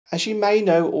As you may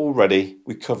know already,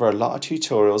 we cover a lot of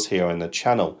tutorials here on the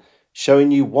channel, showing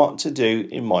you what to do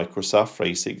in Microsoft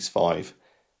 365.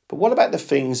 But what about the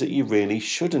things that you really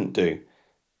shouldn't do?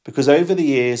 Because over the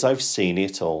years I've seen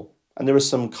it all, and there are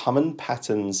some common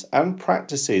patterns and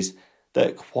practices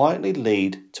that quietly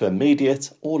lead to immediate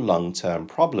or long-term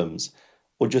problems,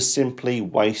 or just simply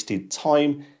wasted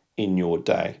time in your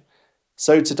day.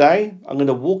 So today, I'm going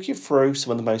to walk you through some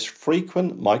of the most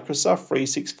frequent Microsoft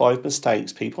 365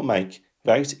 mistakes people make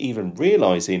without even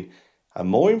realizing, and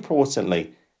more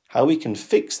importantly, how we can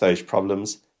fix those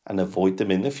problems and avoid them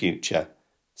in the future.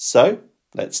 So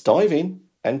let's dive in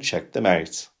and check them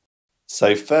out.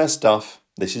 So first off,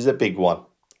 this is a big one.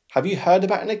 Have you heard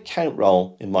about an account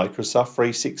role in Microsoft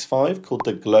 365 called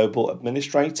the Global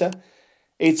Administrator?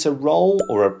 It's a role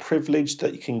or a privilege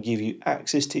that can give you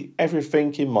access to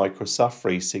everything in Microsoft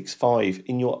 365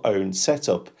 in your own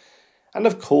setup. And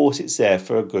of course, it's there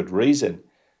for a good reason.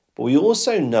 But we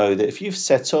also know that if you've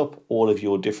set up all of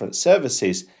your different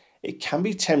services, it can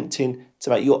be tempting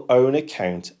to make your own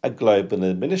account a global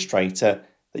administrator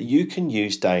that you can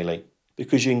use daily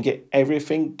because you can get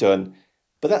everything done.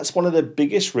 But that's one of the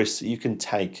biggest risks that you can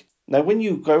take. Now, when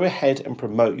you go ahead and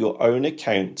promote your own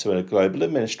account to a global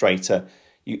administrator,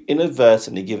 you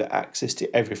inadvertently give it access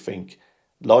to everything: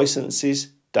 licenses,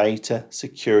 data,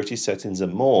 security settings,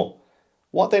 and more.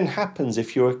 What then happens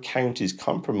if your account is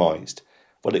compromised?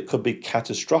 Well, it could be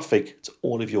catastrophic to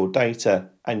all of your data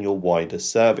and your wider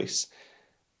service.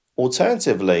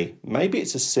 Alternatively, maybe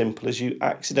it's as simple as you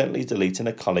accidentally deleting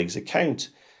a colleague's account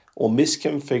or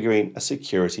misconfiguring a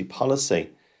security policy.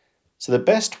 So the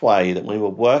best way that when we're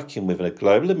working with a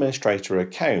global administrator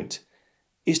account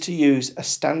is to use a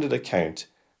standard account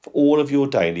for all of your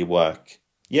daily work.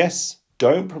 Yes,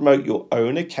 don't promote your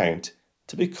own account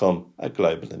to become a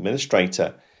global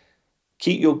administrator.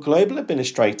 Keep your global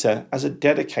administrator as a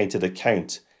dedicated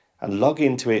account and log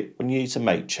into it when you need to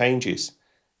make changes.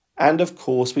 And of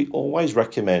course, we always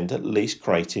recommend at least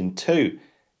creating two,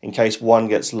 in case one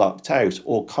gets locked out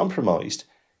or compromised.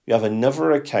 You have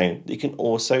another account that you can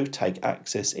also take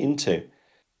access into.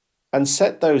 And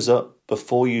set those up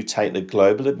before you take the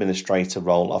global administrator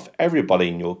role off everybody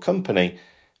in your company,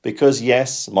 because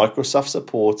yes, Microsoft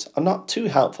support are not too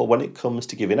helpful when it comes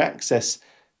to giving access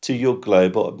to your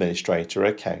global administrator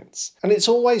accounts. And it's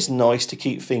always nice to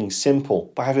keep things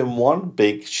simple by having one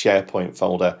big SharePoint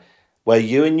folder where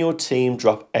you and your team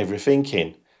drop everything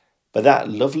in. But that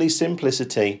lovely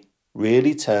simplicity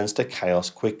really turns to chaos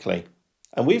quickly.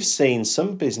 And we've seen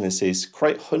some businesses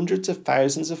create hundreds of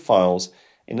thousands of files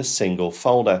in a single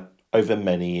folder over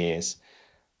many years.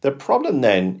 The problem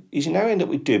then is you now end up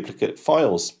with duplicate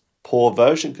files, poor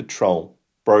version control,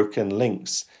 broken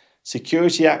links,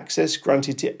 security access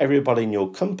granted to everybody in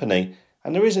your company,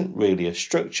 and there isn't really a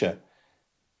structure.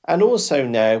 And also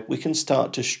now we can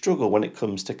start to struggle when it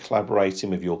comes to collaborating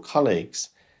with your colleagues.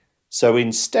 So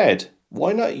instead,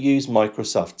 why not use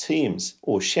Microsoft Teams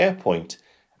or SharePoint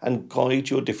and guide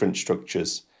your different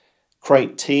structures?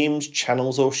 Create Teams,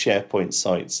 channels, or SharePoint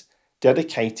sites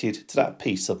dedicated to that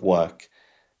piece of work.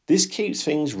 This keeps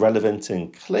things relevant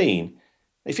and clean.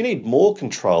 If you need more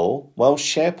control, well,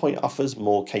 SharePoint offers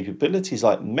more capabilities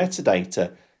like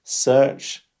metadata,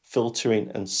 search,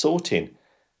 filtering, and sorting.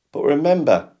 But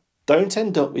remember, don't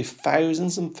end up with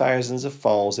thousands and thousands of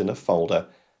files in a folder.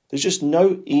 There's just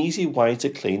no easy way to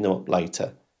clean them up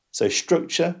later. So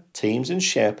structure Teams and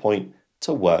SharePoint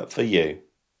to work for you.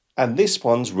 And this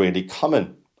one's really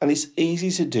common, and it's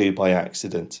easy to do by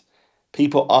accident.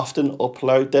 People often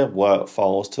upload their work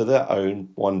files to their own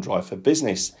OneDrive for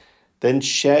Business, then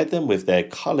share them with their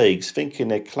colleagues thinking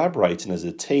they're collaborating as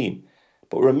a team.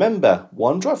 But remember,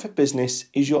 OneDrive for Business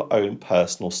is your own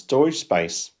personal storage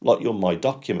space, like your My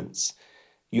Documents.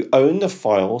 You own the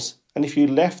files, and if you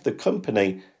left the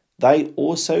company, they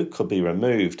also could be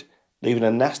removed, leaving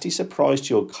a nasty surprise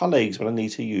to your colleagues when they need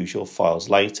to use your files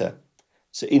later.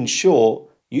 So in short,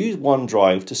 use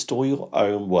OneDrive to store your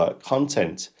own work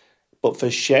content. But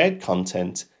for shared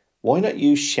content, why not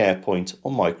use SharePoint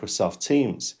or Microsoft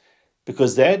Teams?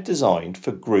 Because they're designed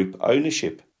for group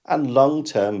ownership and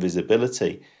long-term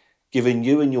visibility, giving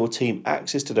you and your team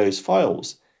access to those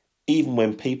files, even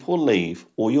when people leave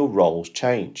or your roles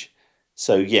change.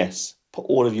 So yes, put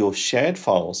all of your shared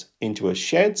files into a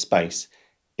shared space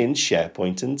in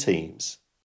SharePoint and Teams.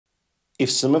 If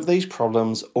some of these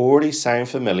problems already sound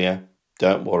familiar,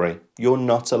 don't worry, you're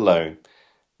not alone.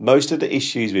 Most of the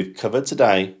issues we've covered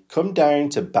today come down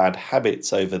to bad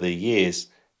habits over the years,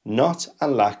 not a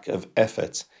lack of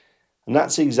effort. And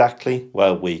that's exactly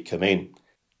where we come in.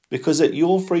 Because at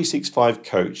Your 365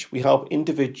 Coach, we help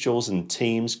individuals and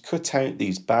teams cut out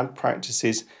these bad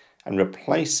practices and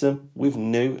replace them with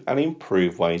new and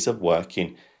improved ways of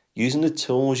working using the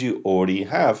tools you already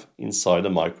have inside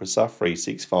of Microsoft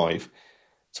 365.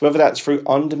 So whether that's through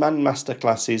on-demand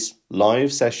masterclasses,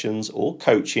 live sessions, or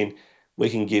coaching, we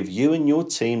can give you and your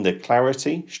team the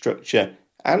clarity, structure,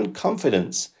 and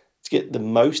confidence to get the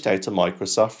most out of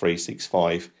Microsoft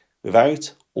 365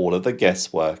 without all of the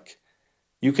guesswork.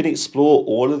 You can explore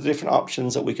all of the different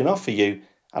options that we can offer you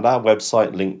at our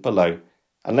website link below,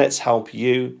 and let's help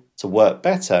you to work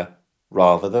better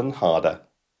rather than harder.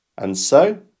 And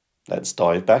so, let's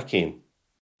dive back in.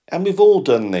 And we've all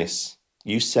done this.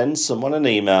 You send someone an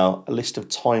email, a list of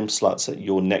time slots that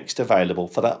you're next available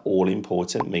for that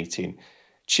all-important meeting.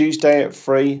 Tuesday at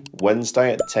 3,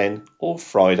 Wednesday at 10, or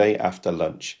Friday after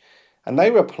lunch. And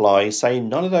they reply saying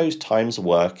none of those times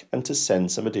work and to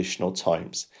send some additional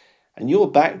times. And you're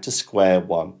back to square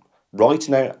one,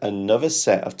 writing out another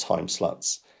set of time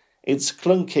slots. It's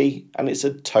clunky and it's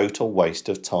a total waste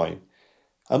of time.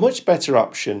 A much better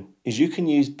option is you can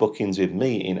use Bookings with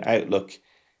Me in Outlook.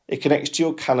 It connects to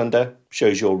your calendar,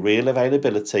 shows your real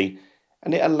availability,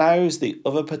 and it allows the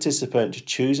other participant to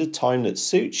choose a time that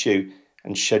suits you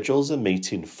and schedules a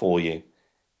meeting for you.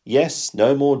 Yes,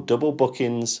 no more double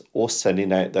bookings or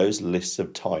sending out those lists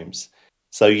of times.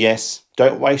 So yes,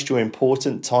 don't waste your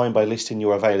important time by listing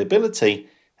your availability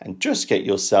and just get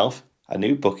yourself a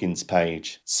new bookings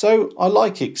page. So I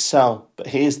like Excel, but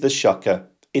here's the shocker.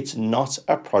 It's not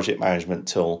a project management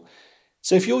tool.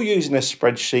 So if you're using a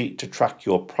spreadsheet to track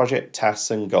your project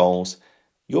tasks and goals,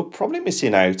 you're probably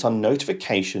missing out on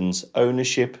notifications,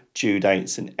 ownership, due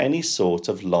dates, and any sort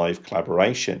of live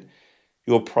collaboration.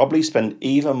 You'll probably spend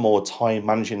even more time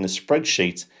managing the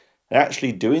spreadsheet and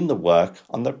actually doing the work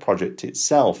on the project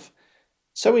itself.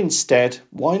 So instead,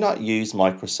 why not use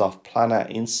Microsoft Planner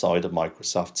inside of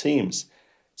Microsoft Teams?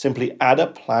 Simply add a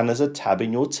plan as a tab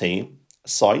in your team,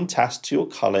 assign tasks to your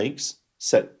colleagues,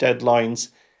 set deadlines,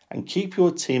 and keep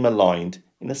your team aligned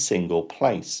in a single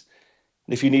place.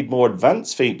 And if you need more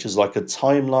advanced features like a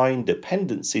timeline,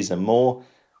 dependencies, and more,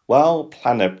 well,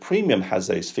 Planner Premium has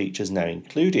those features now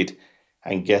included.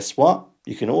 And guess what?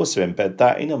 You can also embed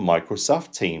that in a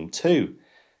Microsoft team too.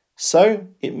 So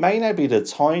it may now be the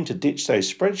time to ditch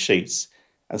those spreadsheets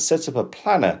and set up a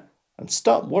planner and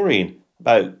stop worrying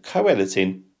about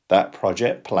co-editing that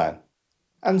project plan.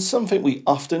 And something we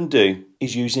often do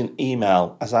is using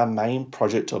email as our main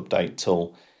project update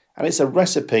tool, and it's a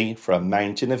recipe for a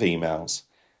mountain of emails.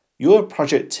 Your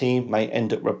project team may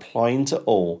end up replying to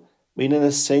all, meaning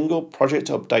a single project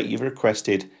update you've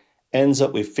requested ends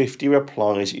up with 50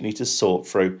 replies you need to sort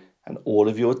through and all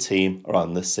of your team are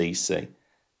on the CC.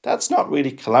 That's not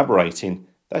really collaborating,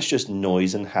 that's just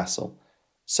noise and hassle.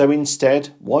 So instead,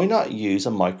 why not use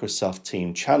a Microsoft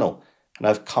Team channel and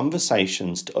have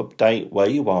conversations to update where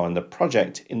you are on the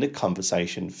project in the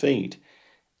conversation feed.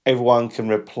 Everyone can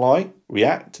reply,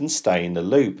 react and stay in the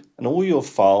loop, and all your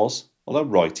files are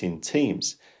right in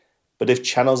Teams. But if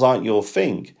channels aren't your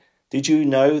thing, did you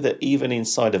know that even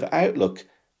inside of Outlook,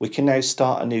 we can now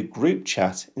start a new group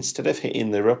chat instead of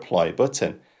hitting the reply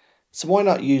button? So why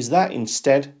not use that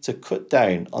instead to cut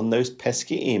down on those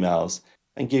pesky emails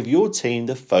and give your team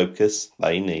the focus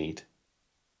they need?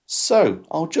 So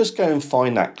I'll just go and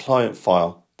find that client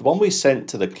file, the one we sent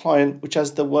to the client which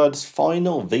has the words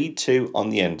final v2 on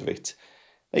the end of it.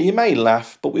 Now you may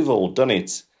laugh, but we've all done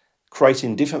it.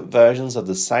 Creating different versions of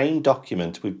the same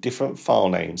document with different file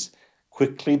names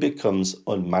quickly becomes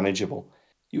unmanageable.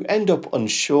 You end up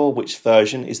unsure which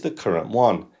version is the current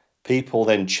one. People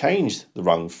then change the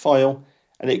wrong file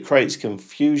and it creates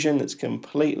confusion that's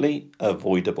completely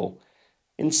avoidable.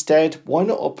 Instead, why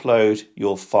not upload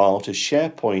your file to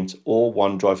SharePoint or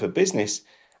OneDrive for Business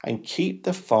and keep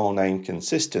the file name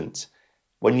consistent?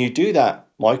 When you do that,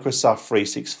 Microsoft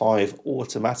 365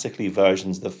 automatically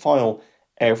versions the file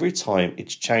every time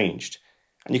it's changed.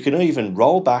 And you can even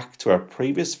roll back to a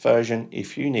previous version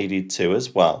if you needed to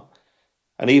as well.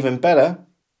 And even better,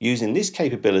 using this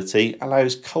capability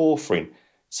allows co-authoring,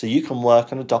 so you can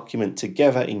work on a document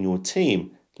together in your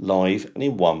team, live and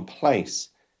in one place.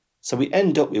 So we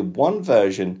end up with one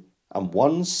version and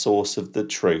one source of the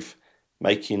truth,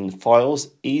 making files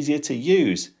easier to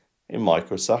use in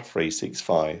Microsoft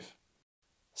 365.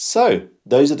 So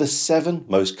those are the 7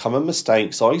 most common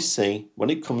mistakes I see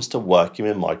when it comes to working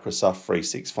in Microsoft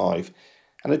 365.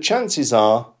 And the chances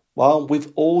are, well,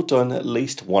 we've all done at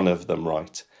least one of them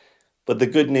right. But the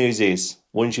good news is,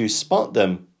 once you spot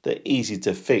them, they're easy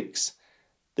to fix.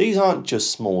 These aren't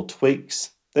just small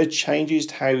tweaks, they're changes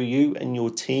to how you and your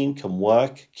team can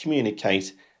work,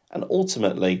 communicate, and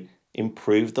ultimately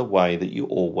improve the way that you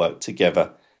all work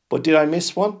together. But did I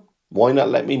miss one? Why not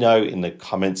let me know in the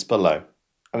comments below?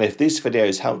 And if this video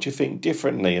has helped you think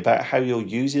differently about how you're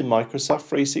using Microsoft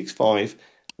 365,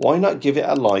 why not give it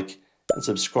a like and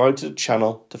subscribe to the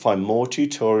channel to find more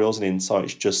tutorials and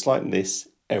insights just like this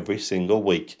every single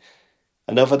week.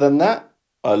 And other than that,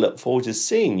 I look forward to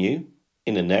seeing you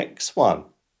in the next one.